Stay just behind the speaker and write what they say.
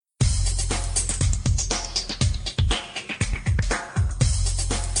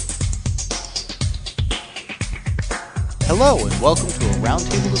Hello, and welcome to a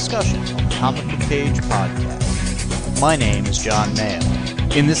roundtable discussion on the ComicBookPage podcast. My name is John Mayo.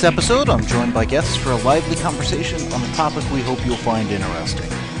 In this episode, I'm joined by guests for a lively conversation on a topic we hope you'll find interesting.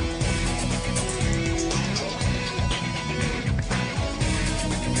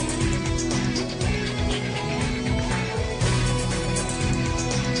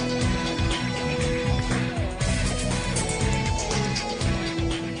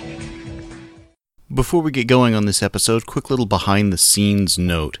 Before we get going on this episode, quick little behind-the-scenes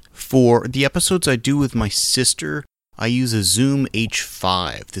note. For the episodes I do with my sister, I use a Zoom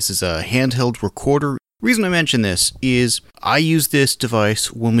H5. This is a handheld recorder. The reason I mention this is I use this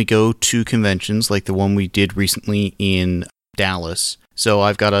device when we go to conventions, like the one we did recently in Dallas. So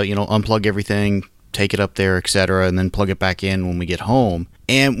I've got to, unplug everything, take it up there, etc., and then plug it back in when we get home.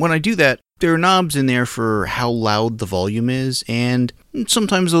 And when I do that, there are knobs in there for how loud the volume is, and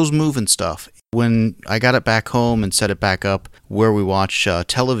sometimes those move and stuff. When I got it back home and set it back up where we watch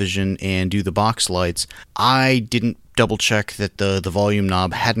television and do the box lights, I didn't double check that the volume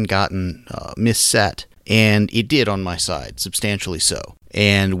knob hadn't gotten misset, and it did on my side, substantially so.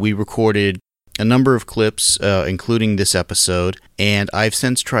 And we recorded a number of clips, including this episode, and I've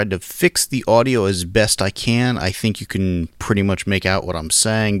since tried to fix the audio as best I can. I think you can pretty much make out what I'm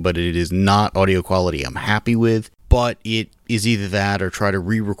saying, but it is not audio quality I'm happy with. But it is either that or try to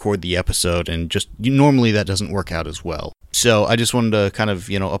re-record the episode, and just normally that doesn't work out as well. So I just wanted to kind of,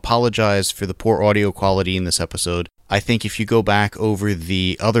 apologize for the poor audio quality in this episode. I think if you go back over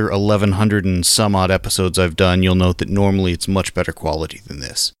the other 1,100 and some odd episodes I've done, you'll note that normally it's much better quality than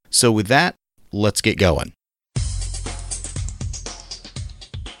this. So with that, let's get going.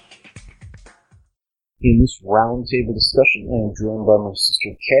 In this roundtable discussion, I am joined by my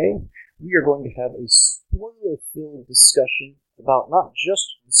sister Kay. We are going to have a spoiler-filled discussion about not just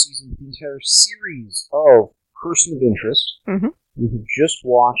the season, but the entire series of Person of Interest. Mm-hmm. We have just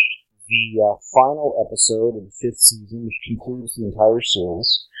watched the final episode of the 5th season, which concludes the entire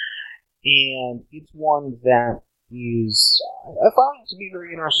series. And it's one that is, I found it to be a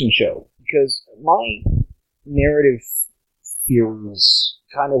very interesting show, because my narrative theories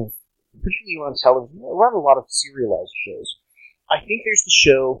kind of, particularly on television, around a lot of serialized shows. I think there's the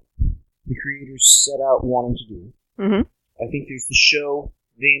show the creators set out wanting to do. Mm-hmm. I think there's the show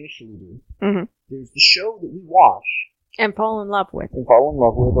they initially do. Mm-hmm. There's the show that we watch. And fall in love with.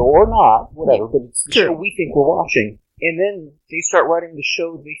 Or not, whatever, but it's the True. show we think we're watching. And then they start writing the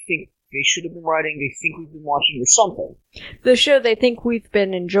show they think they should have been writing, they think we've been watching, or something. The show they think we've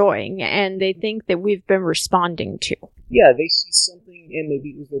been enjoying, and they think that we've been responding to. Yeah, they see something, and maybe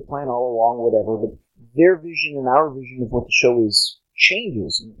it was their plan all along, whatever, but their vision and our vision of what the show is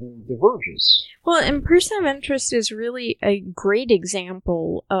changes and diverges. Well, and Person of Interest is really a great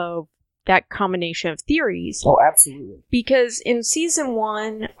example of that combination of theories. Oh, absolutely. Because in season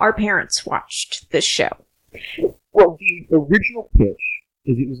 1, our parents watched this show. Well, the original pitch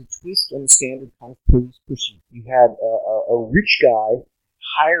is it was a twist on the standard kind of police procedure. You had a rich guy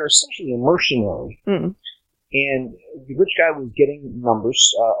hire essentially a mercenary, and the rich guy was getting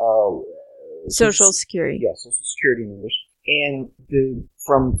numbers, Social Security. Yeah, Social Security numbers. And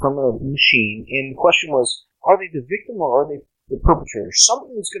from a machine, and the question was, are they the victim or are they the perpetrator?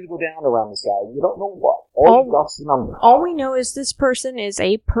 Something is going to go down around this guy. You don't know what. All you've got's the number. All we know is this person is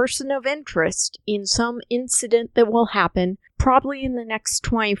a person of interest in some incident that will happen probably in the next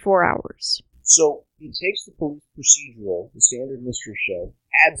 24 hours. So it takes the police procedural, the standard mystery show,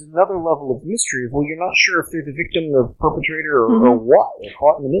 adds another level of mystery. Well, you're not sure if they're the victim, the perpetrator, or what. They're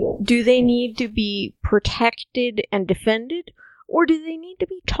caught in the middle. Do they need to be protected and defended, or do they need to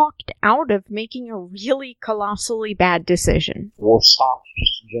be talked out of making a really colossally bad decision? Or stopped,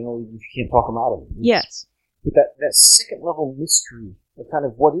 just generally, if you can't talk them out of it. Yes. But that second level mystery, of kind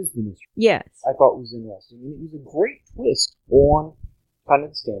of what is the mystery, yes, I thought was interesting. And it was a great twist on kind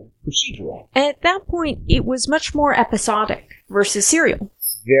of the standard procedural. And at that point, it was much more episodic versus serial.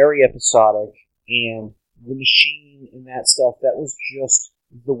 Very episodic, and the machine and that stuff, that was just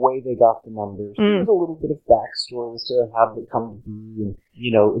the way they got the numbers. There was a little bit of backstory to how they come to be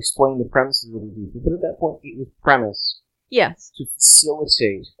and, explain the premise a little deeper. But at that point, it was premise. Yes. To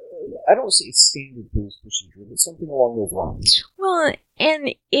facilitate, I don't say standard police procedure, but something along those lines. Well,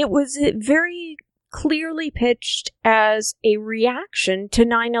 and it was very clearly pitched as a reaction to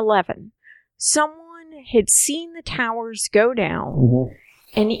 9/11. Someone had seen the towers go down,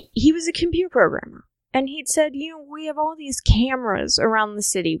 and he was a computer programmer. And he'd said, we have all these cameras around the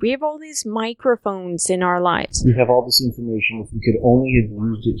city. We have all these microphones in our lives. We have all this information. If we could only have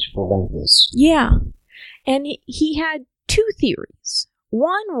used it to prevent this. Yeah. And he had two theories.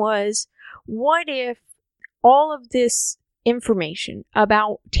 One was, what if all of this information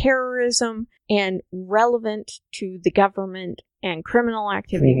about terrorism and relevant to the government and criminal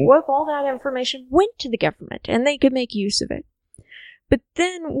activity, what if all that information went to the government and they could make use of it? But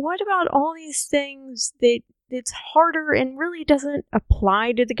then what about all these things that it's harder and really doesn't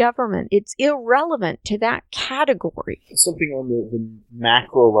apply to the government? It's irrelevant to that category. Something on the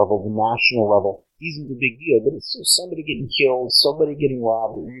macro level, the national level, isn't a big deal, but it's still somebody getting killed, somebody getting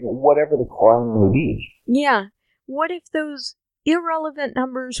robbed, whatever the crime may be. Yeah. What if those irrelevant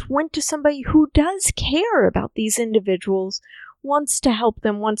numbers went to somebody who does care about these individuals, wants to help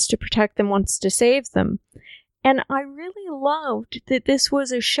them, wants to protect them, wants to save them? And I really loved that this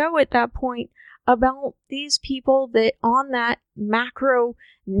was a show at that point about these people that on that macro,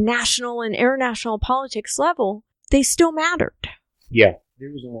 national, and international politics level, they still mattered. Yeah. There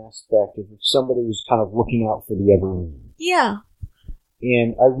was an aspect of if somebody was kind of looking out for the other end. Yeah.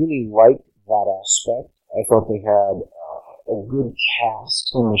 And I really liked that aspect. I thought they had a good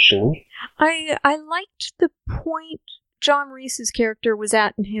cast initially. I liked the point John Reese's character was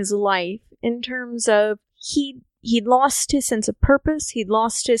at in his life in terms of he'd lost his sense of purpose, he'd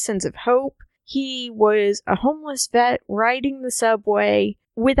lost his sense of hope. He was a homeless vet riding the subway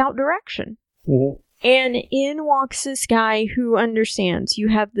without direction. Mm-hmm. And in walks this guy who understands you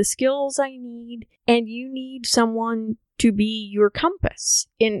have the skills I need, and you need someone to be your compass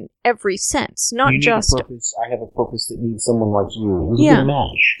in every sense, not just. I have a purpose that needs someone like you. It was a good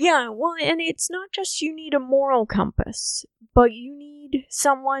match. Yeah, well, and it's not just you need a moral compass, but you need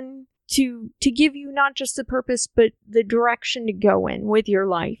someone to give you not just the purpose, but the direction to go in with your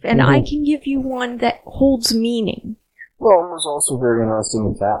life. And I can give you one that holds meaning. Well, it was also very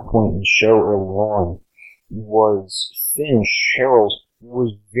interesting at that point in the show early on was Finch, Harold,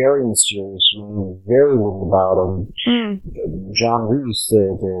 was very mysterious. We knew very little about him. John Reese,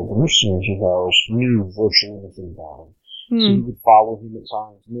 the missionary of ours, knew virtually nothing about him. So we would follow him at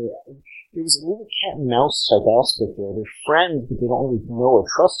times. There was a little cat and mouse type aspect there. They're friends, but they don't really know or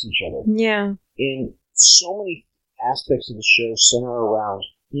trust each other. Yeah. And so many aspects of the show center around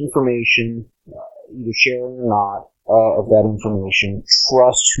information, either sharing or not, of that information,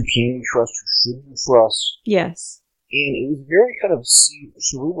 trust, who can you trust, who should you trust. Yes. And it was a very kind of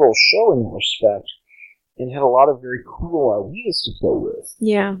cerebral show in that respect, and had a lot of very cool ideas to play with.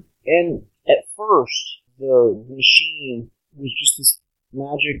 Yeah. And at first, the machine was just this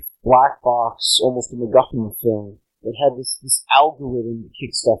magic black box, almost a MacGuffin thing, that had this algorithm that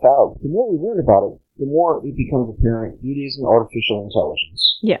kicked stuff out. The more we learn about it, the more it becomes apparent it is an artificial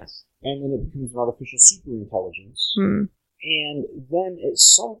intelligence. Yes. And then it becomes an artificial superintelligence. And then at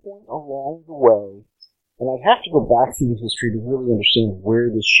some point along the way, and I'd have to go back through the history to really understand where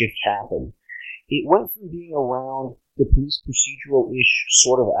this shift happened, it went from being around the police procedural-ish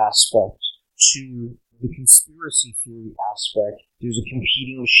sort of aspect to the conspiracy theory aspect. There's a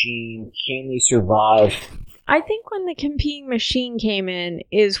competing machine. Can they survive? I think when the competing machine came in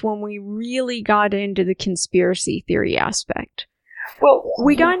is when we really got into the conspiracy theory aspect. Well,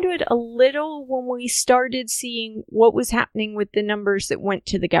 we got into it a little when we started seeing what was happening with the numbers that went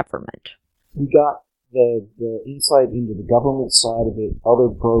to the government. We got the insight into the government side of it, other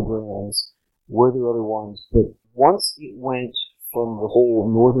programs, were there other ones, but once it went from the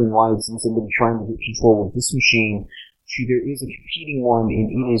whole Northern Lights and somebody trying to get control of this machine to there is a competing one and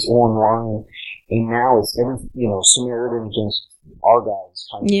it is online, and now it's Samaritan against our guys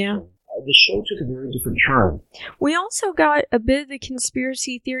kind of thing. The show took a very different turn. We also got a bit of the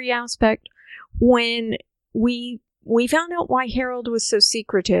conspiracy theory aspect when we found out why Harold was so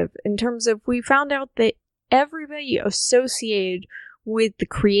secretive, in terms of we found out that everybody associated with the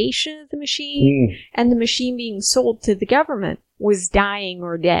creation of the machine and the machine being sold to the government was dying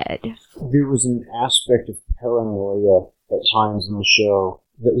or dead. There was an aspect of paranoia at times in the show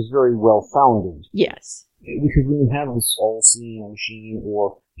that was very well founded. Yes. Because when you have this all-seeing machine,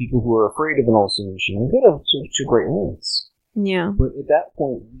 or people who are afraid of an all-seeing machine, they go to great lengths. Yeah. But at that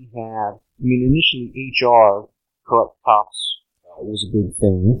point, we had, initially HR, corrupt cops, was a big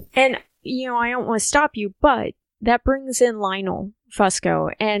thing. And, I don't want to stop you, but that brings in Lionel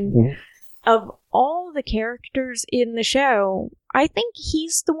Fusco. And of all the characters in the show, I think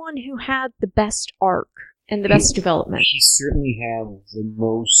he's the one who had the best arc and the best development. He certainly had the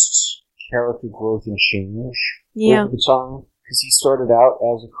most character growth and change over the time, because he started out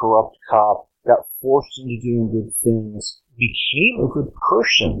as a corrupt cop, got forced into doing good things, became a good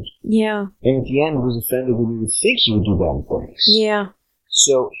person, and at the end was offended when you would think he would do bad things.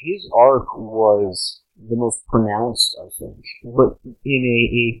 So his arc was the most pronounced, I think, but in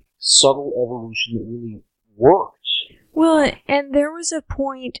a subtle evolution that really worked. Well, and there was a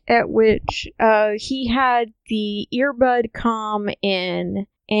point at which he had the earbud comm in,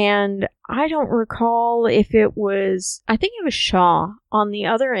 and I don't recall if it was, I think it was Shaw on the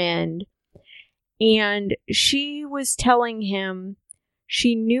other end, and she was telling him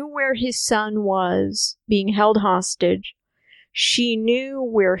she knew where his son was being held hostage, she knew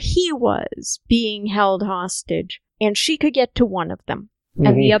where he was being held hostage, and she could get to one of them,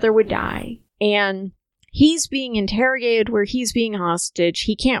 and the other would die. And he's being interrogated where he's being hostage.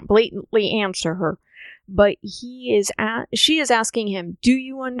 He can't blatantly answer her, but she is asking him, do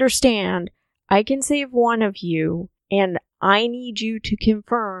you understand? I can save one of you, and I need you to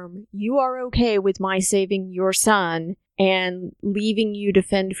confirm you are okay with my saving your son and leaving you to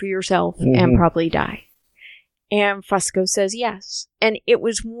fend for yourself and probably die. And Fusco says yes. And it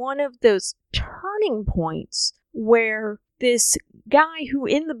was one of those turning points where this guy who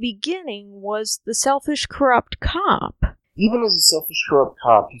in the beginning was the selfish, corrupt cop. Even as a selfish, corrupt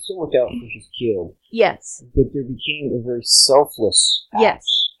cop, he still looked out for his kid. Yes. But there became a very selfless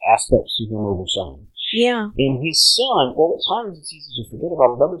aspect to him over time. Yeah. And his son, well, at times it's easy to forget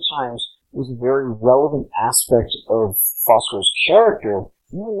about it, other times was a very relevant aspect of Fosco's character,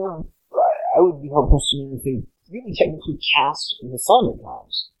 even though I would be hopeless to if they really technically cast the son at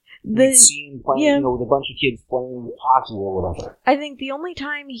times. You'd see him playing, with a bunch of kids playing hockey or whatever. I think the only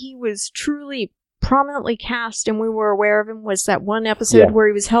time he was truly prominently cast and we were aware of him was that one episode where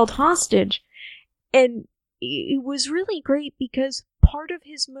he was held hostage. And it was really great because part of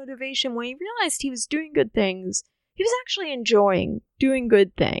his motivation when he realized he was doing good things, he was actually enjoying doing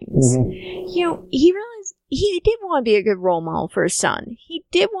good things. He realized he did want to be a good role model for his son. He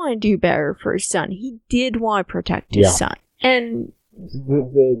did want to do better for his son. He did want to protect his son. And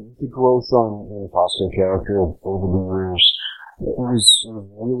the growth on the Fosco character over the years was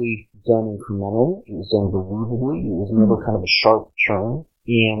really done incrementally. It was done believably. It was never kind of a sharp turn.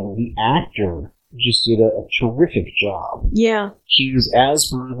 And the actor just did a terrific job. Yeah. He was as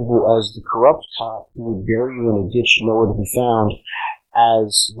believable as the corrupt cop who would bury you in a ditch nowhere to be found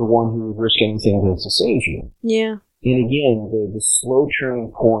as the one who would risk anything to save you. Yeah. And again, the slow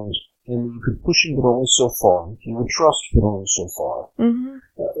turning point, and you could push him but only so far. You would trust but only so far.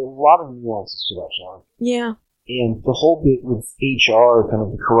 A lot of nuances to that job. Yeah. And the whole bit with HR, kind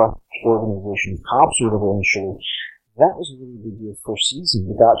of the corrupt organization of cops or whatever initially, that was a really big deal first season.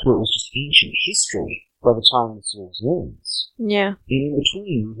 We got to it was just ancient history by the time the series ends. Yeah. And in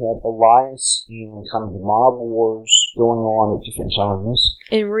between, we had Elias and kind of the mob wars going on at different times.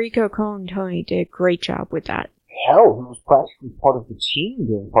 Enrico Colantoni did a great job with that. Hell, he was practically part of the team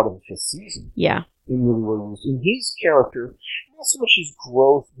during part of the fifth season. Yeah. In really what he was. In his character, not so much his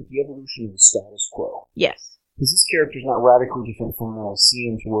growth, but the evolution of the status quo. Yes. Because his character's not radically different from when I see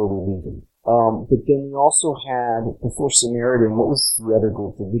him to where we leave him. But then we also had, before Samaritan, what was the other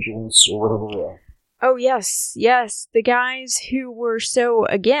group, the Vigilance or whatever? Oh, yes. The guys who were so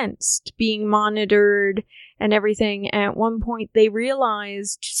against being monitored and everything, at one point they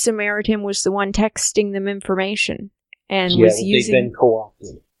realized Samaritan was the one texting them information and was using... they've been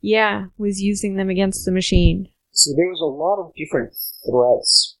co-opted. Yeah, was using them against the machine. So there was a lot of different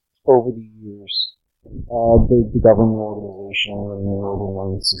threats over the years. The government organization, the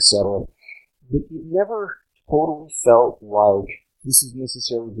Northern Lights, etc. But it never totally felt like this is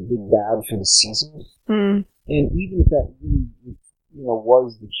necessarily the big bad for the season. And even if that really,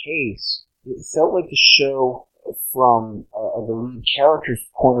 was the case, it felt like the show, from the lead character's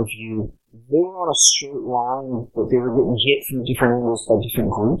point of view, they were on a straight line, but they were getting hit from different angles by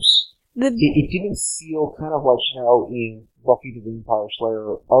different groups. It didn't feel kind of like how in Buffy the Vampire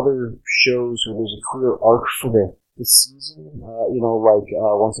Slayer or other shows where there's a clear arc for the season, like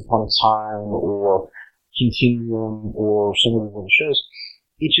Once Upon a Time or Continuum or some of these other shows.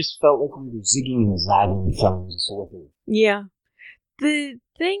 It just felt like we were zigging and zagging things. Yeah. The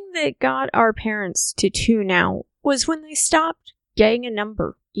thing that got our parents to tune out was when they stopped getting a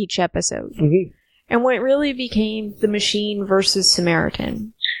number each episode. And when it really became the machine versus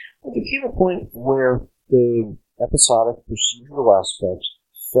Samaritan. Well, there came a point where the episodic procedural aspect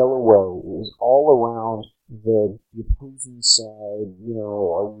fell away. It was all around the opposing side.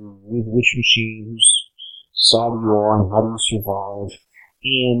 Are you with which machine? Whose side are you on? How do you survive?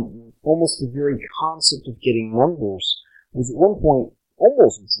 And almost the very concept of getting numbers was at one point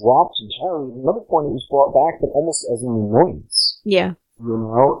almost dropped entirely. At another point it was brought back, but almost as an annoyance. Yeah.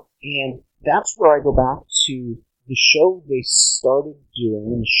 And that's where I go back to the show they started doing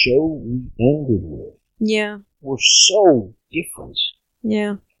and the show we ended with. Yeah. Were so different.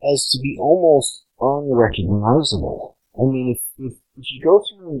 Yeah. As to be almost unrecognizable. I mean, if if you go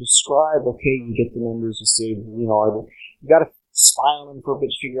through and describe, okay, you get the numbers, you say, you got to spy on them for a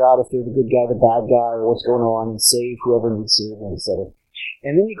bit to figure out if they're the good guy, the bad guy, or what's going on, and save whoever needs saving, etc.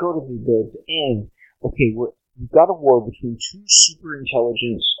 And then you go to the end. Okay, we've got a war between two super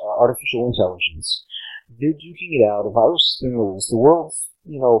intelligent, artificial intelligence. They're duking it out. A virus is rules. The world's,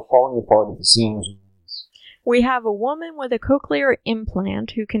 falling apart at the seams. We have a woman with a cochlear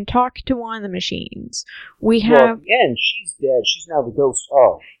implant who can talk to one of the machines. We have... at the end, she's dead. She's now the ghost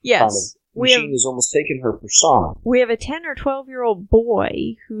of. Yes. Kind of. The machine has almost taken her persona. We have a 10 or 12-year-old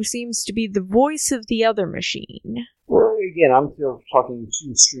boy who seems to be the voice of the other machine. Well, again, I'm still talking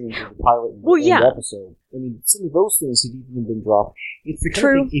two extremes of the pilot and the episode. I mean, some of those things have even been dropped. It's the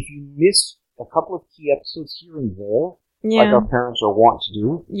kind of thing, if you miss a couple of key episodes here and there, like our parents are wont to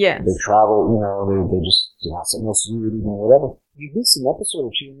do, they travel, they just have something else to do, reading or whatever. You miss an episode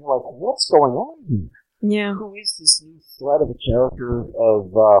or two, and you're like, what's going on here? Yeah. Who is this new threat of a character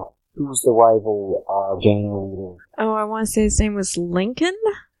of, who's the rival gang leader? Oh, I want to say his name was Lincoln?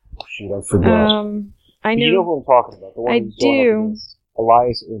 Shoot, I forgot. I know. You know who I'm talking about. The one who's do.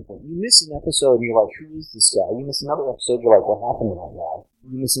 Elias Infant. You miss an episode and you're like, who is this guy? You miss another episode, you're like, what happened to that guy?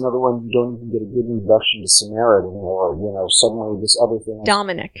 You miss another one, you don't even get a good introduction to Samaritan, or, suddenly this other thing.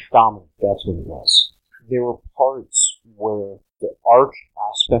 Dominic, that's what it was. There were parts where the arc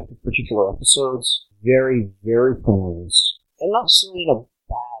aspect of particular episodes, very, very pronounced. And not necessarily in a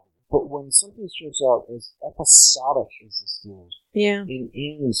bad, but when something starts out as episodic as this did, and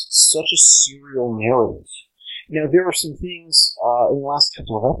ends such a serial narrative. Now, there are some things in the last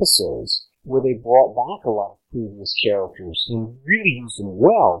couple of episodes where they brought back a lot of previous characters and really used them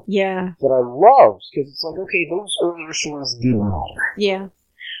well. Yeah. That I loved, because it's like, okay, those earlier stories didn't matter. Yeah.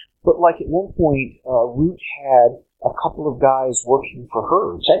 But like at one point, Root had a couple of guys working for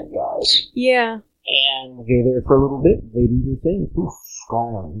her, tech guys. Yeah. And they're there for a little bit, they do their thing, poof,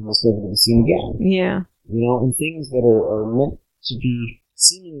 gone, unless they're going to be seen again. Yeah. And things that are meant to be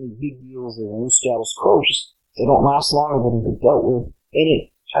seemingly big deals that are no status quo, just they don't last longer than they're dealt with. And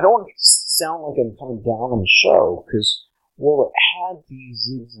I don't want to sound like I'm coming down on the show, because, it had these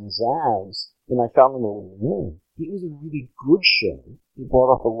zigs and zags, and I found them a little new. It was a really good show. It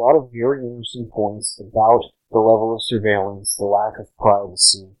brought up a lot of very interesting points about the level of surveillance, the lack of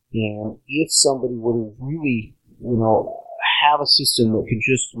privacy, and if somebody were to really, have a system that could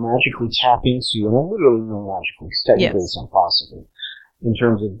just magically tap into, and I literally mean magically, because technically it's impossible, in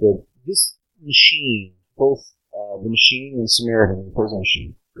terms of this machine, both the machine and Samaritan, the prison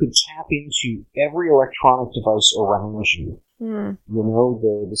machine, could tap into every electronic device around you.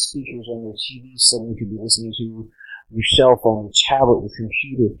 The speakers on your TV suddenly could be listening to your cell phone, your tablet, your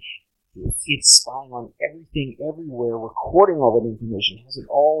computer. It's spying on everything, everywhere, recording all that information, has it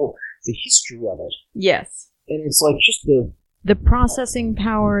all, the history of it. Yes. And it's like just the processing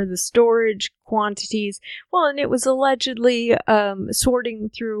power, the storage quantities. Well, and it was allegedly sorting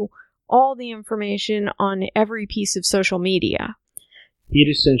through all the information on every piece of social media. It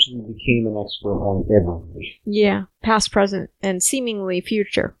essentially became an expert on everything. Yeah, past, present, and seemingly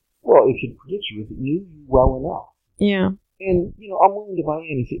future. Well, it could predict you if it knew you well enough. Yeah. And, I'm willing to buy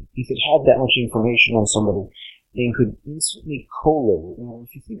in if it had that much information on somebody and could instantly collate it.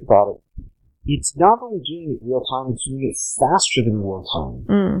 If you think about it, it's not only doing it real time, it's doing it faster than real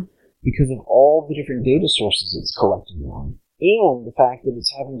time. Because of all the different data sources it's collecting on. And the fact that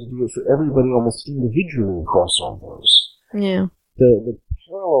it's having to do it for everybody almost individually across all those. Yeah. The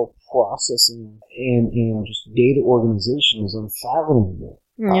parallel processing and just data organization is unfathomable.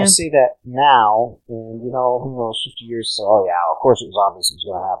 Yeah. I say that now, and who knows, 50 years, so, oh yeah, of course it was obvious it was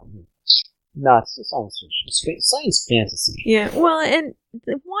going to happen. No, it's science fiction. It's science fantasy. Yeah, well, and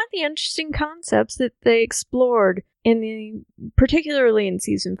one of the interesting concepts that they explored, particularly in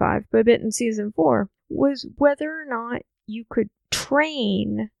Season 5, but a bit in Season 4, was whether or not you could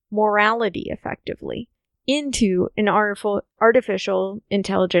train morality effectively into an artificial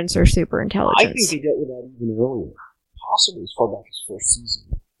intelligence or superintelligence. I think they dealt with that even earlier, possibly as far back as first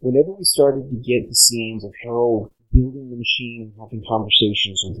season. Whenever we started to get the scenes of Harold building the machine and having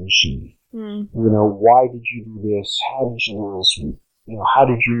conversations with the machine, why did you do this? How did you do this? How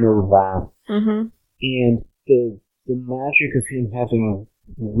did you know that? Mm-hmm. And the magic of him having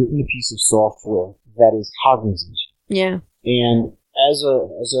written a piece of software that is cognizant. Yeah. And as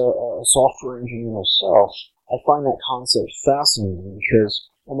a software engineer myself, I find that concept fascinating because,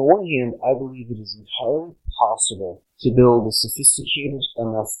 on the one hand, I believe it is entirely possible to build a sophisticated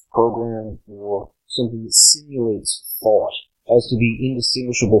enough program or something that simulates thought as to be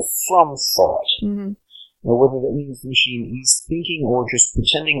indistinguishable from thought. Mm-hmm. Now, whether that means the machine is thinking or just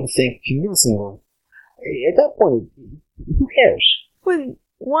pretending to think convincingly, at that point, who cares? Well,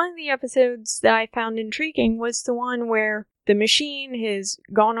 one of the episodes that I found intriguing was the one where the machine has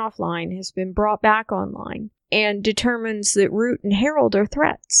gone offline, has been brought back online, and determines that Root and Harold are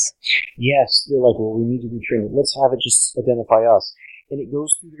threats. Yes, they're like, well, we need to retrain it. Let's have it just identify us. And it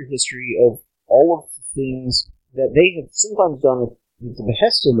goes through their history of all of the things that they have sometimes done at the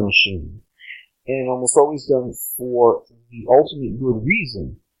behest of the machine, and almost always done for the ultimate good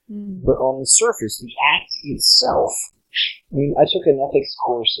reason. But on the surface, the act itself, I mean, I took an ethics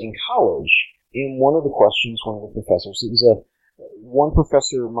course in college, and one of the questions, one of the professors, it was one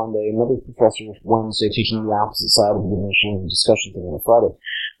professor Monday, another professor Wednesday, taking the opposite side of the machine discussion thing on a Friday.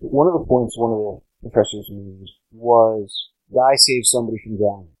 But one of the points one of the professors made was, guy saved somebody from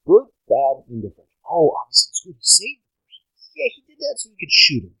drowning. Good, bad, indifferent. Oh, obviously it's good to save the person. Yeah, he did that so we could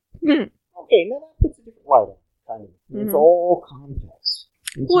shoot him. Okay, now that puts a different light on it, kind of. It's all context.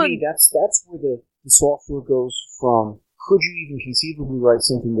 And to me, that's where the software goes from, could you even conceivably write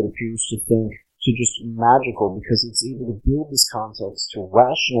something that appears to think, to just magical, because it's able to build this context, to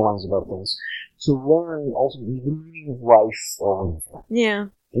rationalize about things, to learn ultimately the meaning of life or whatever. Yeah.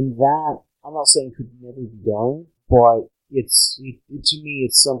 And that, I'm not saying could never be done, but to me,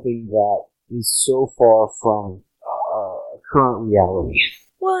 it's something that is so far from current reality.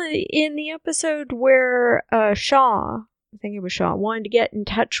 Well, in the episode where Shaw, I think it was Shaw, wanted to get in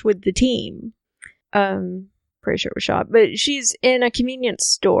touch with the team, pretty sure it was Shaw, but she's in a convenience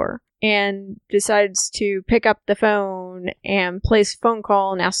store and decides to pick up the phone and place a phone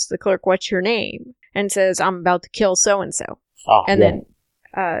call and asks the clerk, what's your name? And says, I'm about to kill so-and-so. Then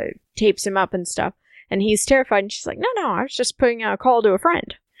tapes him up and stuff. And he's terrified, and she's like, no, I was just putting out a call to a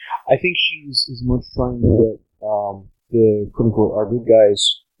friend. I think she was as much trying to get the quote-unquote our good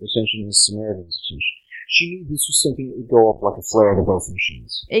guys' attention as Samaritan's attention. She knew this was something that would go up like a flare to both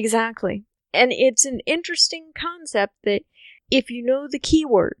machines. Exactly. And it's an interesting concept that if you know the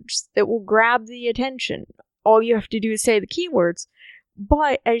keywords that will grab the attention, all you have to do is say the keywords.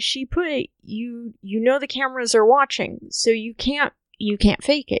 But as she put it, you know the cameras are watching, so you can't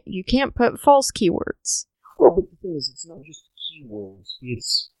fake it. You can't put false keywords. Well, but the thing is, it's not just keywords.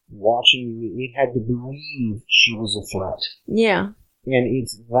 It's watching you. It had to believe she was a threat. Yeah. And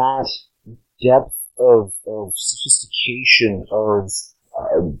it's that depth of sophistication of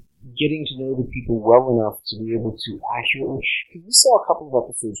getting to know the people well enough to be able to accurately... Because we saw a couple of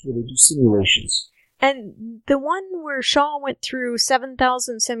episodes where they do simulations. And the one where Shaw went through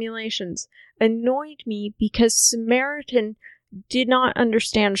 7,000 simulations annoyed me because Samaritan did not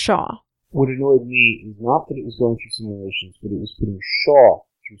understand Shaw. What annoyed me is not that it was going through simulations, but it was putting Shaw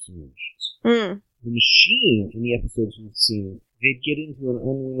through simulations. The machine, in the episodes we've seen, they'd get into an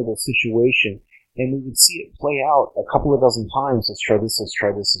unwinnable situation, and we would see it play out a couple of dozen times. Let's try this, let's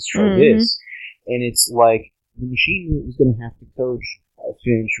try this, let's try this. And it's like, the machine knew it was going to have to coach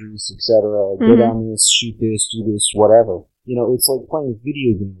Finch, Reese, etc. Go down this, shoot this, do this, whatever. You know, it's like playing a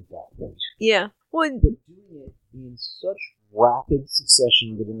video game with that thing. Yeah. But doing it in such rapid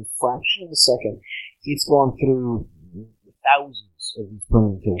succession that in a fraction of a second, it's gone through thousands of these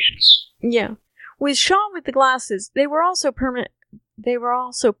permutations. Yeah. With Shaw with the glasses, they were also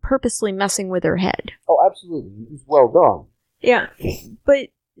purposely messing with her head. Oh, absolutely. It was well done. Yeah. But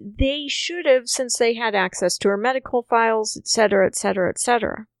they should have, since they had access to her medical files, etc.,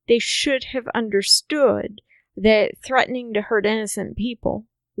 they should have understood that threatening to hurt innocent people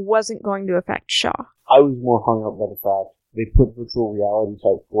wasn't going to affect Shaw. I was more hung up by the fact they put virtual reality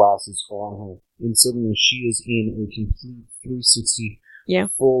type glasses on her, and suddenly she is in a complete 360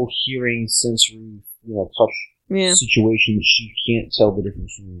 full hearing, sensory, touch situation. She can't tell the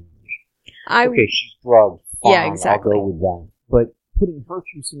difference from the image. Okay, she's drugged. Fine, yeah, exactly. I'll go with that. But putting her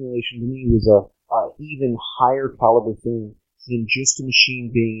through simulation to me was a even higher caliber thing than just a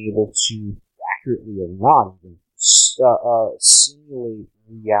machine being able to accurately or not even simulate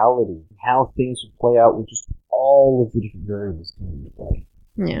reality, how things would play out with just all of the different variables coming into play.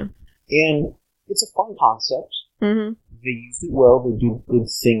 Yeah. And it's a fun concept. Mm-hmm. They used it well, they did good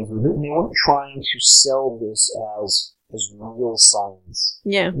things with it, and they weren't trying to sell this as real science.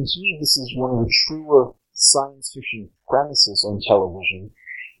 Yeah. And to me, this is one of the truer science fiction premises on television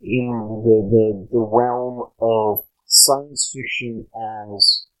in the realm of science fiction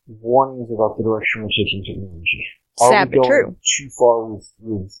as warnings about the direction we're taking technology. Sad but true. Too far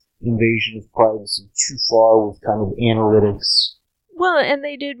with invasion of privacy, too far with kind of analytics. Well, and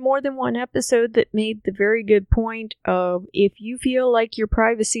they did more than one episode that made the very good point of, if you feel like your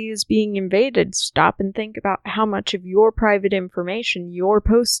privacy is being invaded, stop and think about how much of your private information you're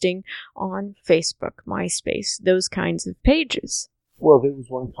posting on Facebook, MySpace, those kinds of pages. Well, there was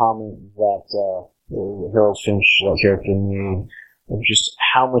one comment that Harold Finch, that character, made of just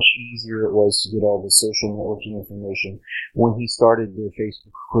how much easier it was to get all the social networking information when he started their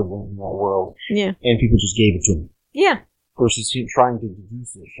Facebook equivalent in that world. Yeah. And people just gave it to him. Yeah. Versus him trying to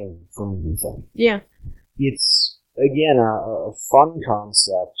deduce it from everything. Yeah. It's, again, a fun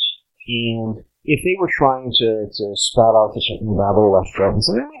concept, and if they were trying to spout out the chicken rather left right and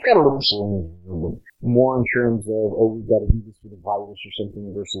say, we've got a little something more in terms of, we've got to do this with a virus or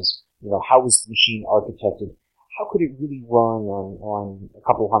something versus, how is the machine architected? How could it really run on a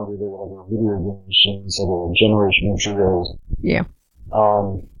couple hundred or whatever video game machines that are generational old? Yeah.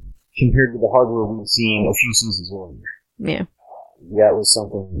 Compared to the hardware we've seen a few seasons earlier. Yeah. That was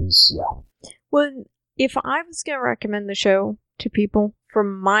something, yeah. Well, if I was going to recommend the show to people,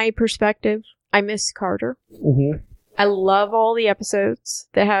 from my perspective, I miss Carter. Mm-hmm. I love all the episodes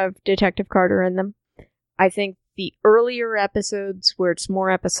that have Detective Carter in them. I think the earlier episodes where it's more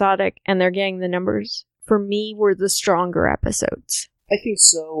episodic and they're getting the numbers, for me, were the stronger episodes. I think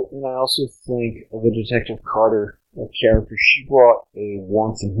so, and I also think of the Detective Carter character. She brought a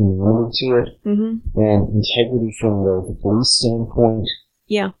warmth and humanity to it, mm-hmm. and integrity from the police standpoint.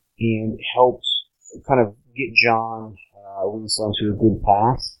 Yeah. And helped kind of get John loose onto a good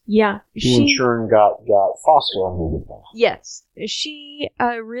path. Yeah. Who in turn got Foster on a good path. Yes. She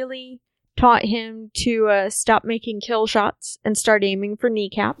really taught him to stop making kill shots and start aiming for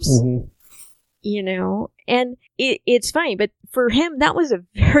kneecaps. Mm-hmm. And it's funny, but for him, that was a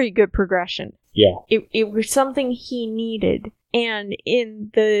very good progression. Yeah. It was something he needed. And in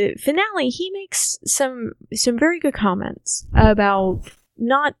the finale, he makes some very good comments about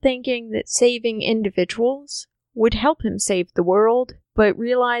not thinking that saving individuals would help him save the world, but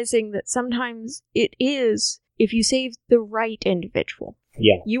realizing that sometimes it is, if you save the right individual,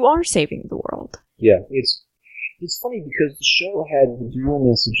 you are saving the world. Yeah, it's funny because the show had the dual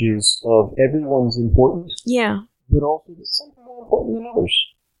messages of everyone's important, but also there's something more important than others.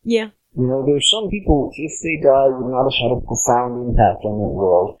 Yeah. There's some people, if they die, would not have had a profound impact on that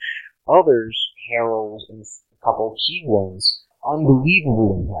world. Others, Harold and a couple of key ones,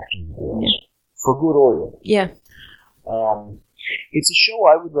 unbelievable impact on the world. Yeah. For good or ill. Yeah. It's a show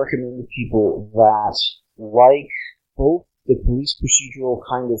I would recommend to people that like both the police procedural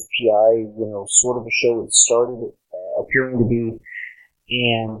kind of PI, sort of a show that started appearing to be,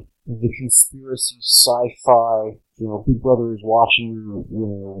 and the conspiracy sci-fi, Big Brother is watching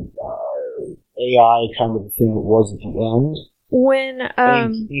you, AI kind of a thing that was at the end. When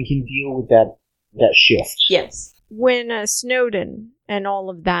and can deal with that shift. Yes. When Snowden and all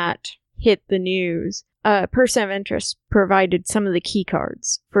of that hit the news, Person of Interest provided some of the key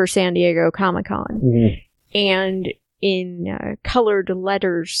cards for San Diego Comic-Con. Mm-hmm. And in colored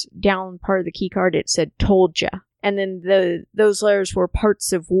letters down part of the key card, it said, "Told ya." And then those letters were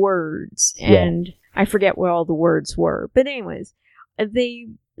parts of words. And I forget what all the words were. But anyways, they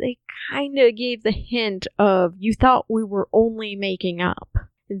kind of gave the hint of, you thought we were only making up,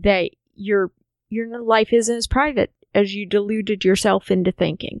 that your life isn't as private as you deluded yourself into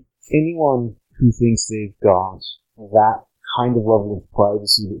thinking. Anyone who thinks they've got that kind of level of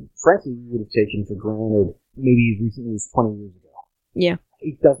privacy that, frankly, we would have taken for granted maybe as recently as 20 years ago. Yeah.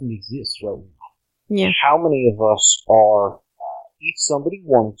 It doesn't exist right now. Yeah. How many of us are, if somebody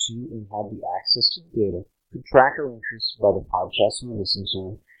wanted to and had the access to the data, could track our interests by the podcasts we listen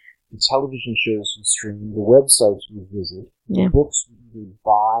to, the television shows we stream, the websites we visit, the books we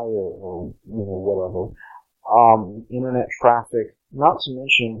buy or whatever, internet traffic, not to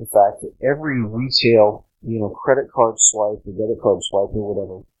mention the fact that every retail, credit card swipe or debit card swipe or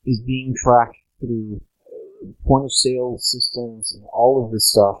whatever is being tracked through point of sale systems and all of this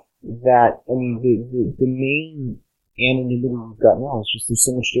stuff. That, the main anonymity we've got now is just there's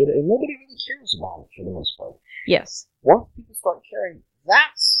so much data and nobody really cares about it for the most part. Yes. Once people start caring,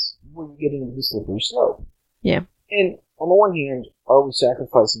 that's when you get into the slippery slope. Yeah. And on the one hand, are we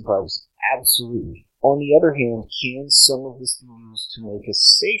sacrificing privacy? Absolutely. On the other hand, can some of this be used to make us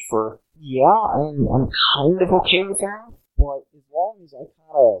safer? Yeah, I'm kind of okay with that. But as long as I kind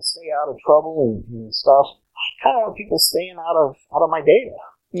of stay out of trouble and stuff, I kind of want people staying out of my data.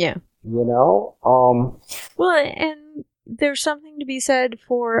 Yeah. Well, and there's something to be said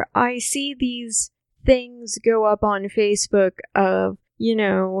for, I see these things go up on Facebook of,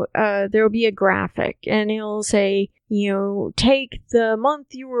 there'll be a graphic and it'll say, take the month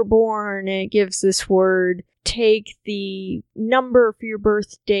you were born and it gives this word, take the number for your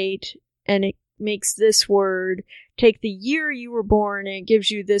birth date and it makes this word, take the year you were born and it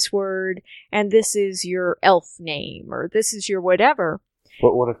gives you this word, and this is your elf name or this is your whatever.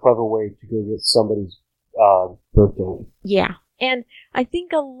 But what a clever way to go get somebody's birthday. Yeah. And I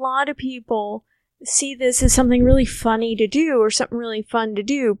think a lot of people, see this as something really funny to do or something really fun to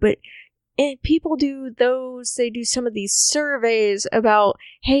do, but people do those, they do some of these surveys about,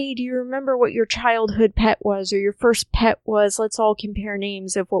 hey, do you remember what your childhood pet was or your first pet was? Let's all compare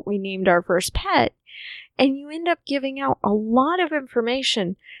names of what we named our first pet. And you end up giving out a lot of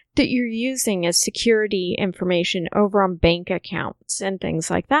information that you're using as security information over on bank accounts and things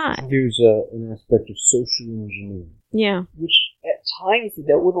like that. There's an aspect of social engineering. Yeah. Which at times we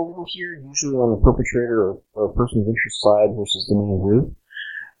dealt with a little here, usually on the perpetrator or person of interest side versus the main group.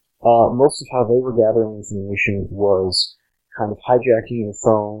 Most of how they were gathering information was kind of hijacking your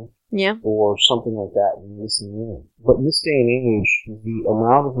phone, or something like that, and listening in. But in this day and age, the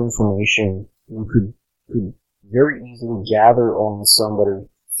amount of information you could very easily gather on somebody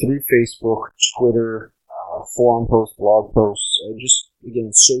through Facebook, Twitter, forum posts, blog posts, just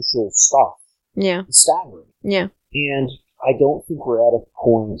again social stuff. Yeah, it's staggering. Yeah, and I don't think we're at a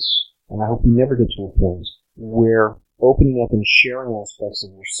point, and I hope we never get to a point where opening up and sharing aspects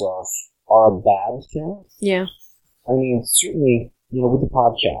of yourself are a bad thing. Yeah. I mean, certainly, with the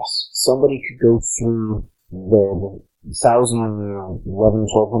podcast, somebody could go through the 1,000,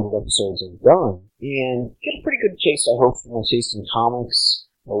 1,200 episodes I've done and get a pretty good taste, I hope, for my taste in comics,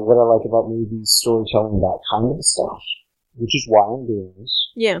 or what I like about movies, storytelling, that kind of stuff, which is why I'm doing this.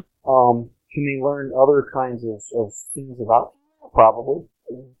 Yeah. Can they learn other kinds of things about it? Probably.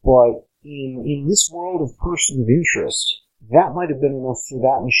 But in this world of person of interest, that might have been enough for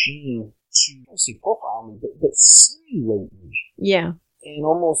that machine to, I don't say profile me, but simulate me. Yeah. And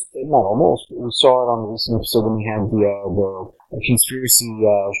not almost, but we saw it on the recent episode when we had the conspiracy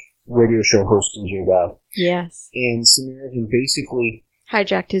radio show host DJ guy. Yes. And Samaritan basically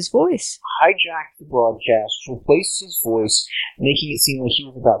hijacked his voice. Hijacked the broadcast, replaced his voice, making it seem like he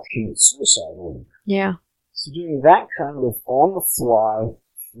was about to commit suicide. Yeah. So doing that kind of on-the-fly,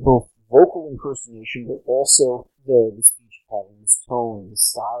 both vocal impersonation, but also the speech pattern, the tone, the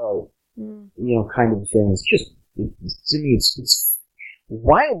style, kind of thing. It's just, to me, it's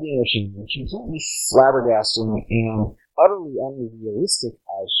wildly entertaining, completely flabbergasting, and utterly unrealistic,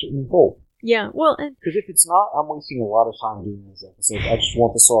 I certainly hope. Yeah, well, because if it's not, I'm wasting a lot of time doing these episodes. I just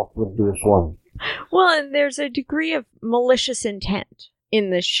want the software to do it for me. Well, and there's a degree of malicious intent in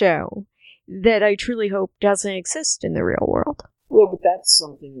this show that I truly hope doesn't exist in the real world. Well, but that's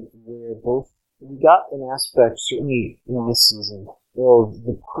something where we got an aspect, certainly in this season, of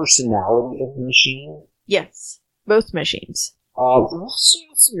the personality of the machine. Yes, both machines. We'll see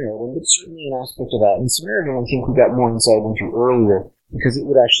with Samaritan, but certainly an aspect of that. And Samaritan, I think we got more insight into earlier, because it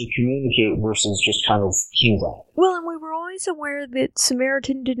would actually communicate versus just kind of king that. Well, and we were always aware that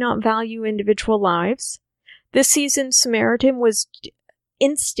Samaritan did not value individual lives. This season, Samaritan was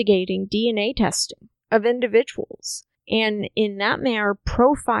instigating DNA testing of individuals, and in that manner,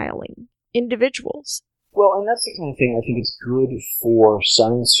 profiling individuals. Well, and that's the kind of thing I think it's good for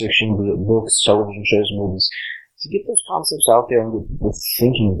science fiction, be it books, television shows, movies, to get those concepts out there and get people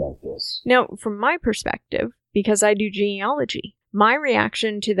thinking about this. Now, from my perspective, because I do genealogy, my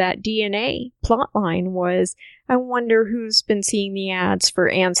reaction to that DNA plotline was, I wonder who's been seeing the ads for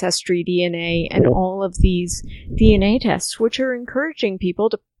Ancestry DNA and all of these DNA tests, which are encouraging people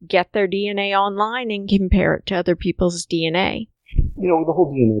to get their DNA online and compare it to other people's DNA. The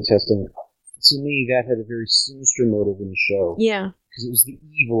whole DNA testing, to me, that had a very sinister motive in the show. Yeah. Because it was the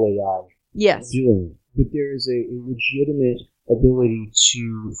evil AI doing it. But there is a legitimate ability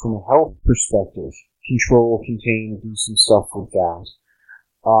to, from a health perspective, control, contain, do some stuff with that.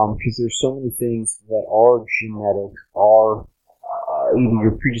 Because there's so many things that are genetic, are either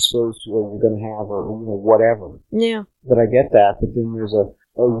you're predisposed to or you're going to have, or whatever. Yeah. But I get that, but then there's a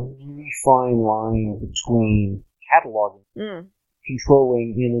really fine line between cataloging,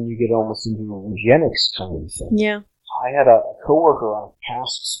 controlling, and then you get almost into a eugenics kind of thing. Yeah. I had a coworker on a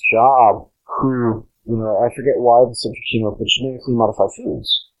past job who, I forget why the subject came up, but genetically modified foods.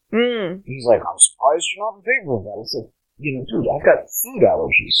 He's like, I'm surprised you're not in favor of that. I said, dude, I've got food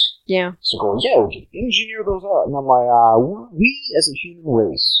allergies. Yeah. So we can engineer those out. And I'm like, we as a human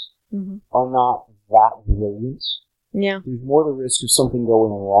race are not that brilliant. Yeah. There's more the risk of something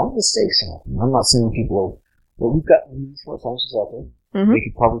going wrong. Mistakes happen. I'm not saying people we've got really smart scientists out there. They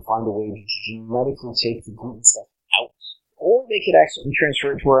could probably find a way to genetically take the gluten stuff out. Or they could actually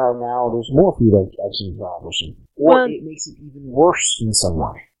transfer it to where now there's more food I can grab or something. Or it makes it even worse in some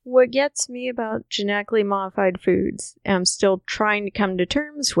way. What gets me about genetically modified foods, I'm still trying to come to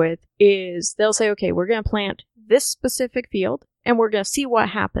terms with, is they'll say, okay, we're going to plant this specific field, and we're going to see what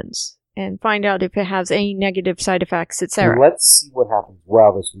happens, and find out if it has any negative side effects, etc. Let's see what happens.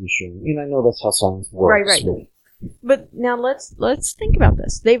 Wow, that's reassuring. And I know that's how science works. Right. But now let's think about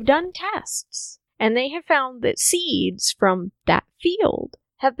this. They've done tests. And they have found that seeds from that field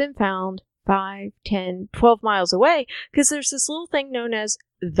have been found 5, 10, 12 miles away because there's this little thing known as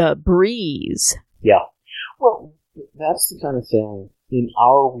the breeze. Yeah. Well, that's the kind of thing. In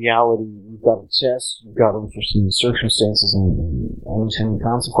our reality, we've got a test, we've got unforeseen circumstances and unintended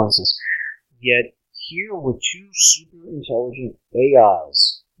consequences. Yet, here were two super intelligent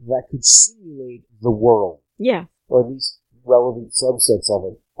AIs that could simulate the world. Yeah. Or at least relevant subsets of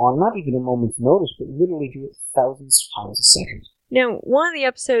it, on not even a moment's notice, but literally do it thousands of times a second. Now, one of the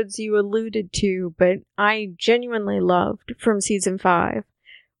episodes you alluded to, but I genuinely loved from season 5,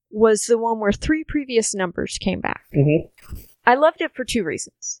 was the one where 3 previous numbers came back. Mm-hmm. I loved it for 2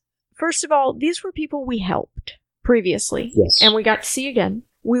 reasons. First of all, these were people we helped previously. Yes. And we got to see again.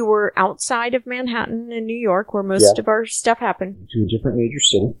 We were outside of Manhattan in New York, where most of our stuff happened. To a different major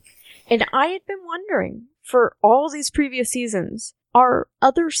city. And I had been wondering, for all these previous seasons, are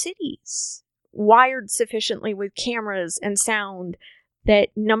other cities wired sufficiently with cameras and sound that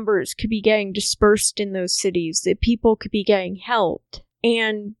numbers could be getting dispersed in those cities, that people could be getting helped?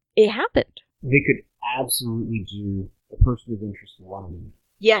 And it happened. They could absolutely do a Person of Interest in London.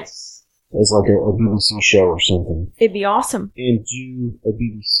 Yes. As like a BBC show or something. It'd be awesome. And do a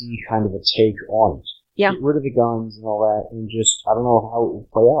BBC kind of a take on it. Yeah. Get rid of the guns and all that, and just, I don't know how it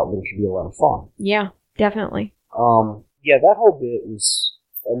would play out, but it should be a lot of fun. Yeah, definitely. Yeah, that whole bit was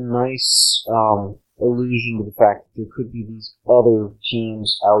a nice allusion to the fact that there could be these other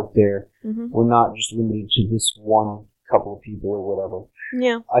teams out there. Mm-hmm. We're not just limited to this one couple of people or whatever.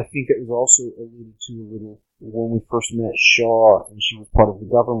 Yeah. I think it was also alluded to a little when we first met Shaw, and she was part of the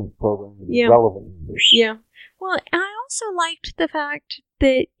government program with the relevant members. Yeah. Well, I also liked the fact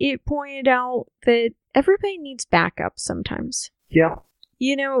that it pointed out that everybody needs backup sometimes. Yeah.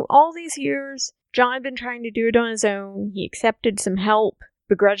 You know, all these years, John had been trying to do it on his own. He accepted some help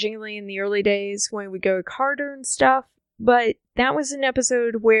begrudgingly in the early days when we go to Carter and stuff. But that was an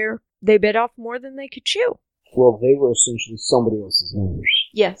episode where they bit off more than they could chew. Well, they were essentially somebody else's members.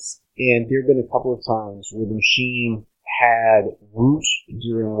 Yes. And there have been a couple of times where the machine had Root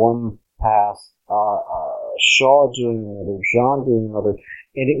during one path, Shaw doing another, John doing another,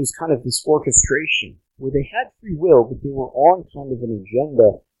 and it was kind of this orchestration where they had free will, but they were on kind of an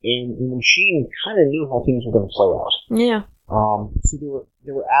agenda, and the machine kind of knew how things were going to play out. Yeah. So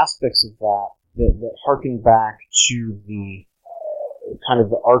there were aspects of that harkened back to the kind of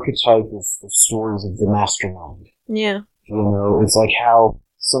the archetype of stories of the mastermind. Yeah. You know, it's like how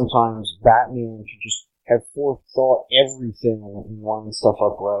sometimes Batman could just have forethought everything and line stuff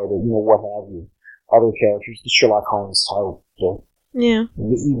up right, or, what have you. Other characters, the Sherlock Holmes type,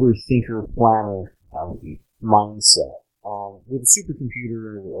 the uber thinker planner mindset. With a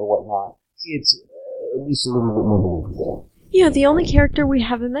supercomputer or whatnot, it's at least a little bit more believable. Yeah, the only character we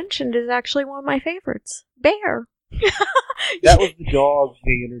haven't mentioned is actually one of my favorites, Bear. That was the dog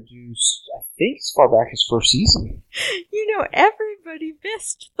they introduced, I think, as far back as first season. Everybody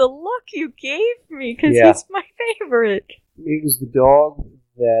missed the look you gave me because he's my favorite. It was the dog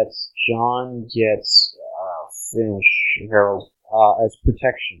that John gets Finch, Harold, as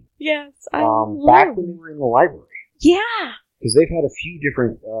protection. Yes, back when they were in the library. Yeah. Because they've had a few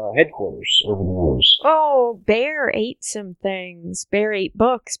different headquarters over the years. Oh, Bear ate some things. Bear ate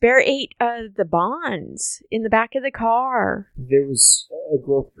books. Bear ate the bonds in the back of the car. There was a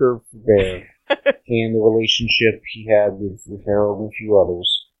growth curve for Bear and the relationship he had with Harold and a few others.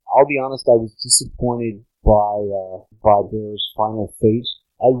 I'll be honest, I was disappointed by Bear's final fate.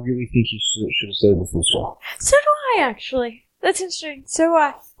 I really think he should have stayed with Fusco. So do I, actually. That's interesting. So do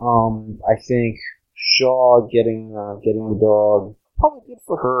I. I think Shaw getting the dog, probably good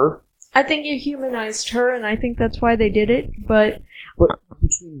for her. I think it humanized her, and I think that's why they did it, but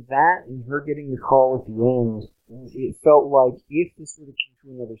between that and her getting the call at the end, it felt like if this were to come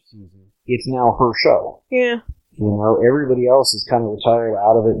to another season, it's now her show. Yeah. Everybody else is kind of retired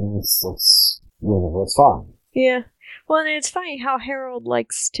out of it, and it's fine. Yeah. Well, and it's funny how Harold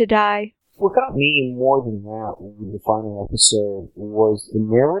likes to die. What got me more than that with the final episode was the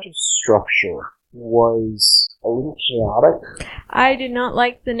narrative structure was a little chaotic. I did not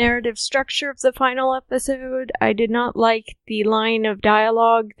like the narrative structure of the final episode. I did not like the line of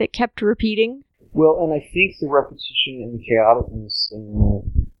dialogue that kept repeating. Well, and I think the repetition and the chaoticness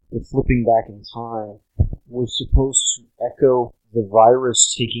and the flipping back in time was supposed to echo the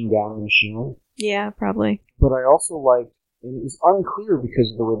virus taking down the machine. Yeah, probably. But I also liked, and it was unclear because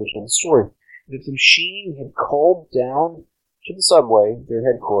of the way they told the story, that the machine had called down to the subway, their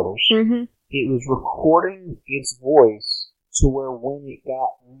headquarters. Mm-hmm. It was recording its voice to where when it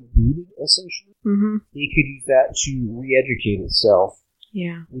got rebooted, essentially, it could use that to re-educate itself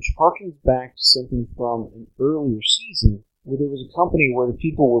Yeah. Which harkens back to something from an earlier season where there was a company where the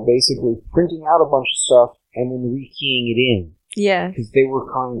people were basically printing out a bunch of stuff and then rekeying it in. Yeah. Because they were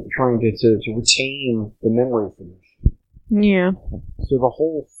trying to retain the memory from it. Yeah. So the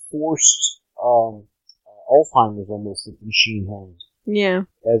whole forced Alzheimer's almost that the machine had. Yeah.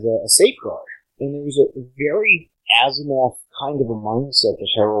 As a safeguard. And there was a very Asimov kind of a mindset that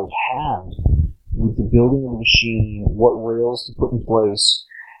Harold had with the building of the machine, what rails to put in place,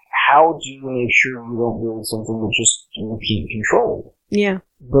 how do you make sure you don't build something that just can't control? Yeah.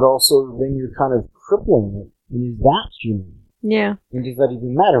 But also then you're kind of crippling it, and is that human? Yeah. And does that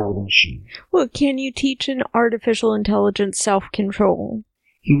even matter with a machine? Well, can you teach an artificial intelligence self-control?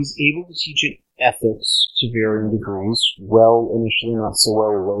 He was able to teach it ethics to varying degrees. Well, initially not so well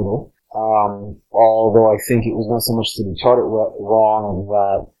later. Although I think it was not so much that he taught it wrong,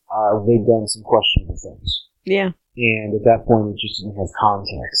 that they'd done some questionable things. Yeah. And at that point, it just didn't have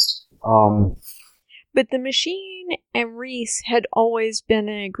context. But the machine and Reese had always been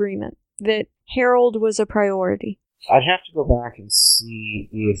in agreement that Harold was a priority. I'd have to go back and see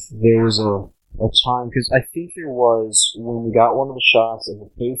if there was a time, because I think there was when we got one of the shots of the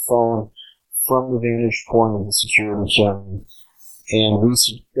payphone from the vantage point of the security camera, and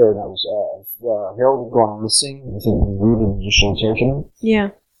Reese, or that was Harold had gone missing. I think Root had initially taken him. Yeah.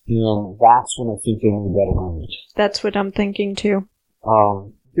 And that's when I think they made that agreement. That's what I'm thinking too.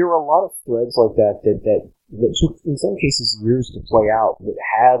 There were a lot of threads like that took, in some cases, years to play out, that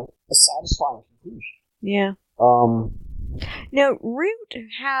had a satisfying conclusion. Yeah. Now, Root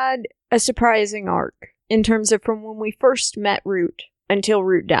had a surprising arc in terms of from when we first met Root until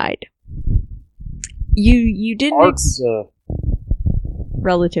Root died. You didn't... Arc is a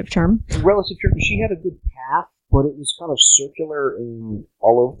relative term. Relative term. She had a good path, but it was kind of circular and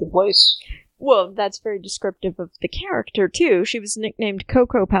all over the place. Well, that's very descriptive of the character, too. She was nicknamed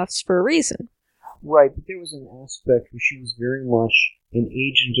Cocoa Puffs for a reason. Right, but there was an aspect where she was very much an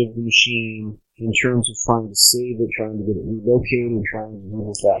agent of the machine in terms of trying to save it, trying to get it relocated, and trying to do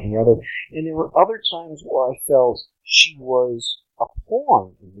this, that, and the other. And there were other times where I felt she was a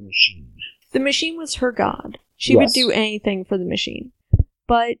pawn of the machine. The machine was her god. She would do anything for the machine.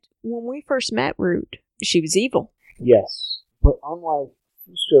 But when we first met Root, she was evil. Yes, but unlike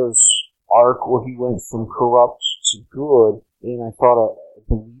Fusco's arc where he went from corrupt to good in, I thought, a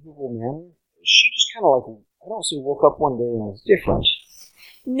believable manner, she just kind of like, I don't say woke up one day and was different.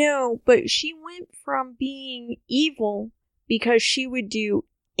 No, but she went from being evil because she would do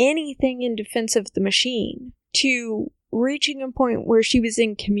anything in defense of the machine to reaching a point where she was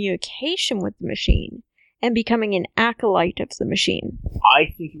in communication with the machine and becoming an acolyte of the machine. I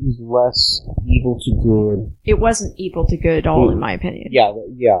think it was less evil to good. It wasn't evil to good at all, in my opinion. Yeah,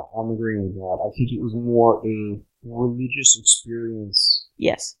 I'm agreeing with that. I think it was more a religious experience.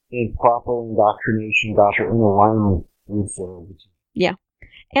 Yes. And proper indoctrination got her in alignment with Yeah.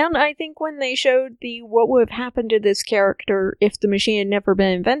 And I think when they showed what would have happened to this character if the machine had never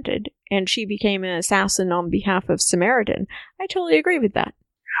been invented, and she became an assassin on behalf of Samaritan, I totally agree with that.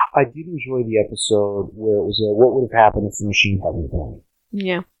 I did enjoy the episode where it was what would have happened if the machine hadn't been.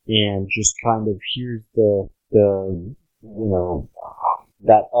 Yeah. And just kind of, here's the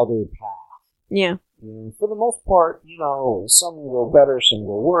that other path. Yeah. And for the most part, some will go better, some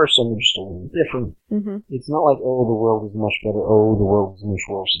go worse, some are just a little different. Mm-hmm. It's not like, oh, the world is much better, oh, the world is much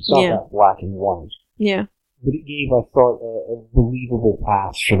worse. It's not that black and white. Yeah. But it gave, I thought, a believable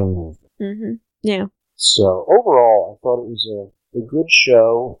path for the movement. Mm-hmm. Yeah. So, overall, I thought it was a good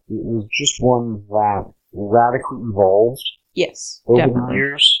show. It was just one that radically evolved. Yes, over definitely. The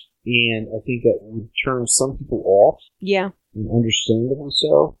years. And I think that would turn some people off. Yeah. And understandably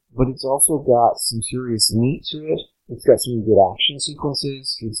so. But it's also got some serious meat to it. It's got some good action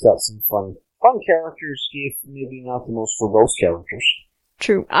sequences. It's got some fun characters, if maybe not the most verbose characters.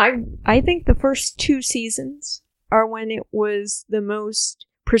 True. I think the first 2 seasons are when it was the most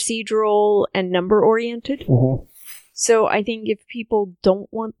procedural and number-oriented. Mm-hmm. So I think if people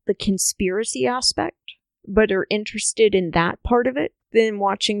don't want the conspiracy aspect, but are interested in that part of it, then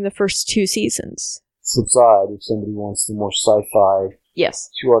watching the first 2 seasons. Flip side, if somebody wants the more sci-fi, yes,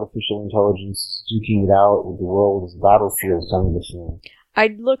 2 artificial intelligence duking it out with the world as a battlefield kind of thing.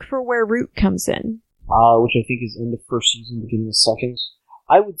 I'd look for where Root comes in. Which I think is end of first season, beginning of second.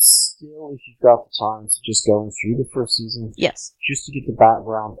 I would still, if you've got the time, suggest going through the first season. Yes. Just to get the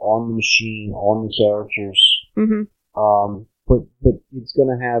background on the machine, on the characters. Mm-hmm. But it's going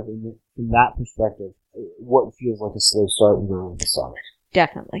to have, from that perspective, what feels like a slow start and go into Sonic.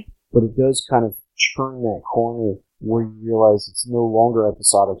 Definitely. But it does kind of turn that corner where you realize it's no longer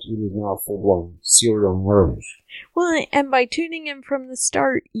episodic, it is now full-blown serial narrative. Well, and by tuning in from the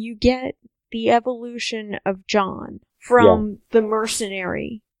start, you get the evolution of John from the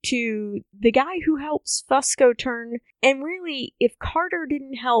mercenary to the guy who helps Fusco turn. And really, if Carter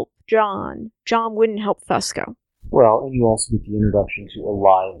didn't help John, John wouldn't help Fusco. Well, and you also get the introduction to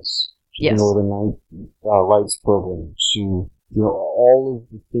Alliance, to the Northern Lights program, to all of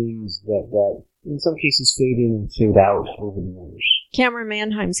the things that in some cases fade in and fade out over the years. Cameron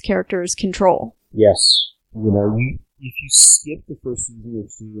Manheim's character is Control. Yes. If you skip the first season or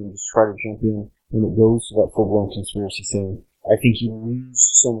two and just try to jump in when it goes to that full-blown conspiracy thing, I think you lose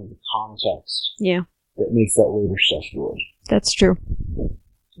some of the context that makes that later stuff good. That's true.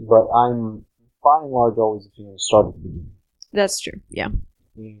 But I'm, by and large, always a fan of start at the beginning. That's true, yeah.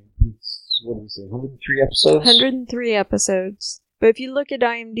 And it's, what did we say, 103 episodes? 103 episodes. But if you look at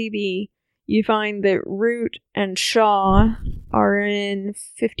IMDb, you find that Root and Shaw are in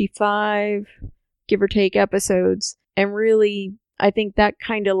 55, give or take, episodes. And really, I think that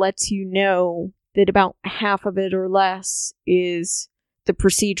kind of lets you know that about half of it or less is the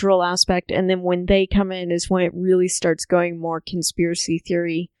procedural aspect. And then when they come in is when it really starts going more conspiracy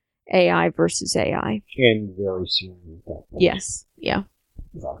theory, AI versus AI. And very serious at that point. Yes, yeah.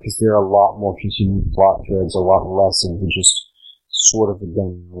 Because there are a lot more continued plot threads, a lot less of just sort of a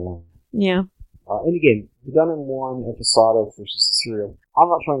done in one. Yeah. And again, the done in one episodic versus the serial, I'm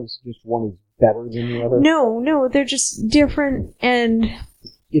not trying to suggest one is better than the other. No, they're just different, and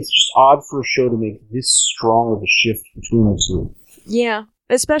it's just odd for a show to make this strong of a shift between the two. Yeah,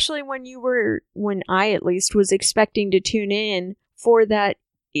 especially when I at least was expecting to tune in for that,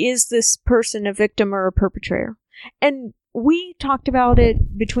 is this person a victim or a perpetrator? And we talked about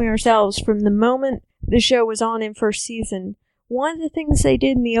it between ourselves from the moment the show was on in first season. One of the things they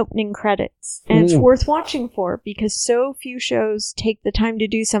did in the opening credits, and it's worth watching for because so few shows take the time to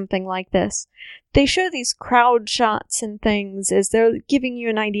do something like this. They show these crowd shots and things as they're giving you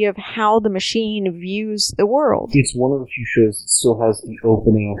an idea of how the machine views the world. It's one of the few shows that still has the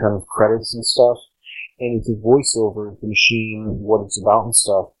opening kind of credits and stuff, and it's a voiceover of the machine, what it's about and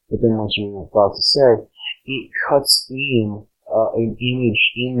stuff, but then like you were about to say, it cuts in an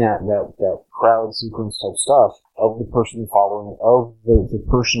image in that crowd sequence type stuff of the person following, of the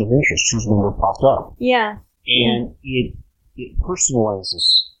person of interest whose number popped up. Yeah. And it personalizes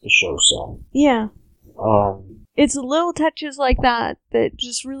the show some. Yeah. It's little touches like that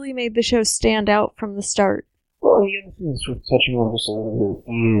just really made the show stand out from the start. Well, the other thing that's worth touching on just a little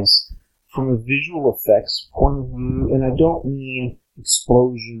bit is from a visual effects point of view, and I don't mean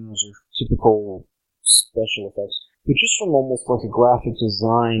explosions or typical special effects, but just from almost like a graphic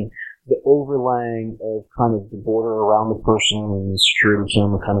design, the overlaying of kind of the border around the person and the security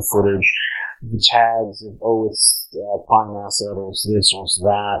camera kind of footage, the tags of, it's Pine Asset, or it's this, or it's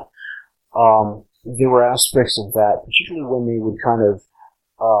that. There were aspects of that, particularly when they would kind of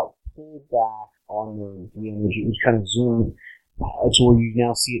pull back on the image. It would kind of zoom to where you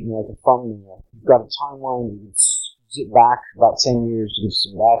now see it in like a thumbnail. You've got a timeline, you can zip back about 10 years to give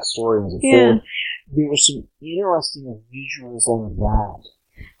some backstory and forward. There were some interesting visuals on that.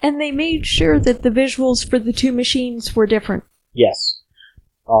 And they made sure that the visuals for the two machines were different. Yes.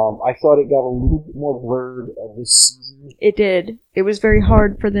 I thought it got a little bit more blurred this season. It did. It was very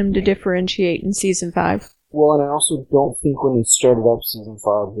hard for them to differentiate in Season 5. Well, and I also don't think when they started up Season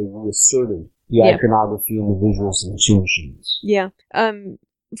 5, they reasserted the iconography and the visuals of the two machines. Yeah.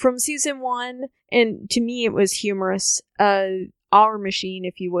 From Season 1, and to me it was humorous, our machine,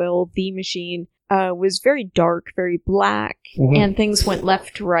 if you will, the machine, was very dark, very black, and things went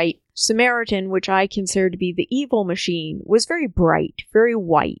left to right. Samaritan, which I consider to be the evil machine, was very bright, very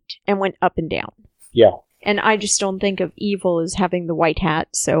white, and went up and down. Yeah. And I just don't think of evil as having the white hat,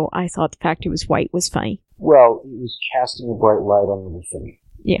 so I thought the fact it was white was funny. Well, it was casting a bright light on everything.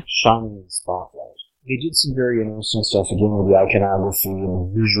 Yeah. Shining in the spotlight. They did some very interesting stuff, again, with the iconography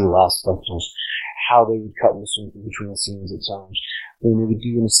and the visual aspect of how they would cut between the scenes at times. Then they would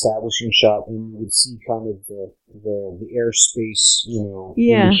do an establishing shot, and you would see kind of the airspace,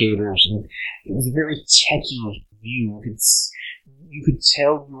 indicators, and it was a very techy view. You could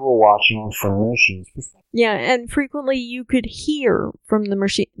tell you were watching from the machine's perspective. Yeah, and frequently you could hear from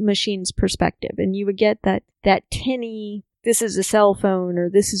the machine's perspective, and you would get that tinny, this is a cell phone, or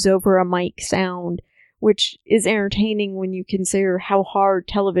this is over a mic sound, which is entertaining when you consider how hard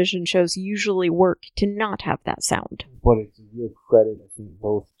television shows usually work to not have that sound. But it's a real credit, I think,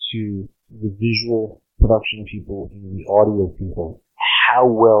 both to the visual production people and the audio people, how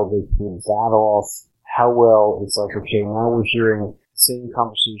well they pulled that off, how well it's like, okay, now we're hearing the same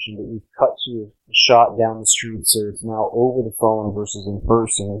conversation, but we've cut to a shot down the street, so it's now over the phone versus in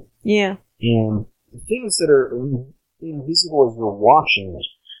person. Yeah. And the things that are invisible as you're watching it,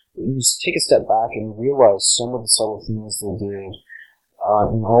 you just take a step back and realize some of the subtle things they did,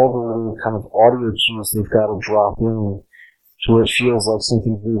 and all the little kind of audio cues they've got to drop in to where it feels like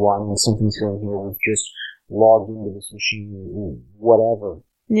something's rewinding, something's going here, we've just logged into this machine, or whatever.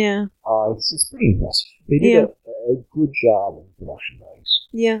 Yeah. It's pretty impressive. They did a good job in production values.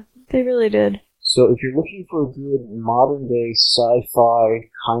 Yeah, they really did. So if you're looking for a good modern-day sci-fi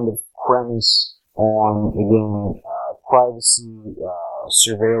kind of premise on, again, privacy,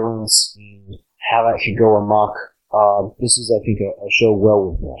 surveillance, and how that could go amok, this is, I think, a show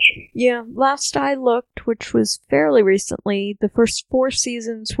well worth watching. Yeah, last I looked, which was fairly recently, the first 4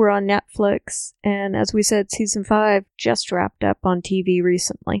 seasons were on Netflix, and as we said, season 5 just wrapped up on TV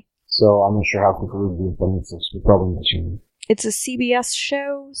recently. So I'm not sure how quickly it'll be on Netflix, but probably not soon. It's a CBS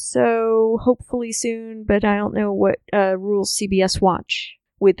show, so hopefully soon, but I don't know what rules CBS Watch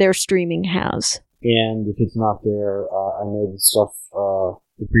with their streaming has. And if it's not there, I know the stuff,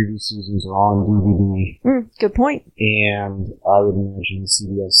 the previous seasons are on DVD. Good point. And I would imagine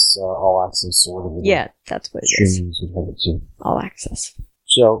CBS All Access sort of. Yeah, that's what it is. Streamings would have it too. All Access.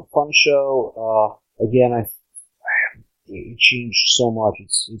 So, fun show. Again, it changed so much.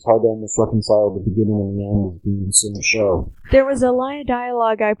 It's hard to almost reconcile the beginning and the end as being the same show. There was a line of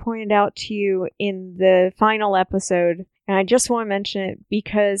dialogue I pointed out to you in the final episode, and I just want to mention it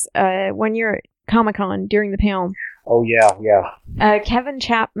because when you're at Comic-Con during the panel... Oh, yeah. Kevin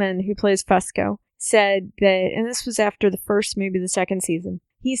Chapman, who plays Fusco, said that, and this was after the first, maybe the second season,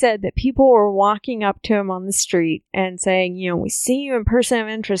 he said that people were walking up to him on the street and saying, we see you in Person of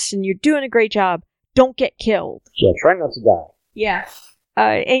Interest and you're doing a great job. Don't get killed. Yeah, try not to die. Yeah.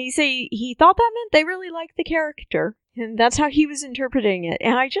 And he thought that meant they really liked the character. And that's how he was interpreting it.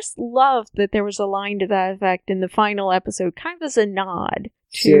 And I just loved that there was a line to that effect in the final episode, kind of as a nod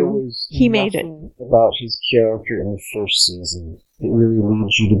to he made it. About his character in the first season, it really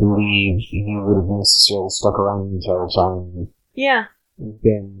leads you to believe he would have necessarily stuck around the entire time. Yeah.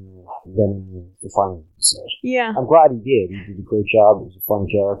 Been in the final episode. Yeah. I'm glad he did. He did a great job. It was a fun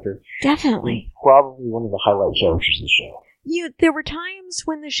character. Definitely. Probably one of the highlight characters of the show. There were times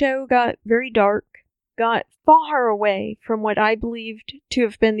when the show got very dark, got far away from what I believed to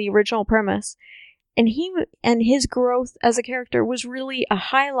have been the original premise, and his growth as a character was really a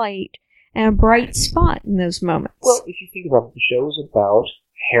highlight and a bright spot in those moments. Well, if you think about it, the show is about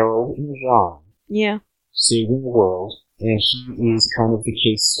Harold and John. Yeah. Saving the world, and he is kind of the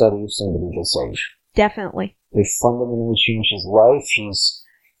case study of somebody to save. Definitely. They fundamentally changed his life. He's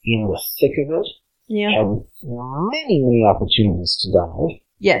in the thick of it. Yeah. Had many opportunities to die.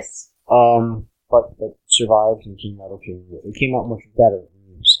 Yes. But survived and came out okay. It came out much better than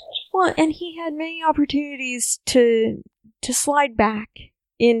you said. Well, and he had many opportunities to slide back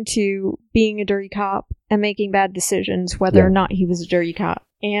into being a dirty cop and making bad decisions, whether or not he was a dirty cop.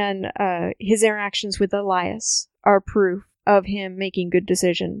 And his interactions with Elias are proof of him making good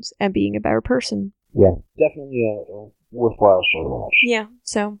decisions and being a better person. Yeah, definitely a worthwhile show to watch. Yeah,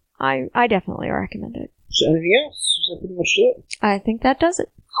 so I definitely recommend it. So anything else? Is that pretty much it? I think that does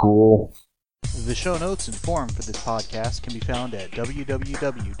it. Cool. The show notes and forum for this podcast can be found at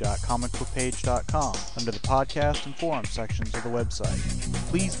www.comicbookpage.com under the podcast and forum sections of the website.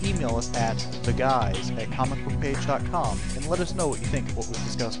 Please email us at theguys@comicbookpage.com and let us know what you think of what was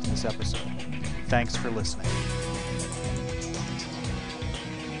discussed in this episode. Thanks for listening.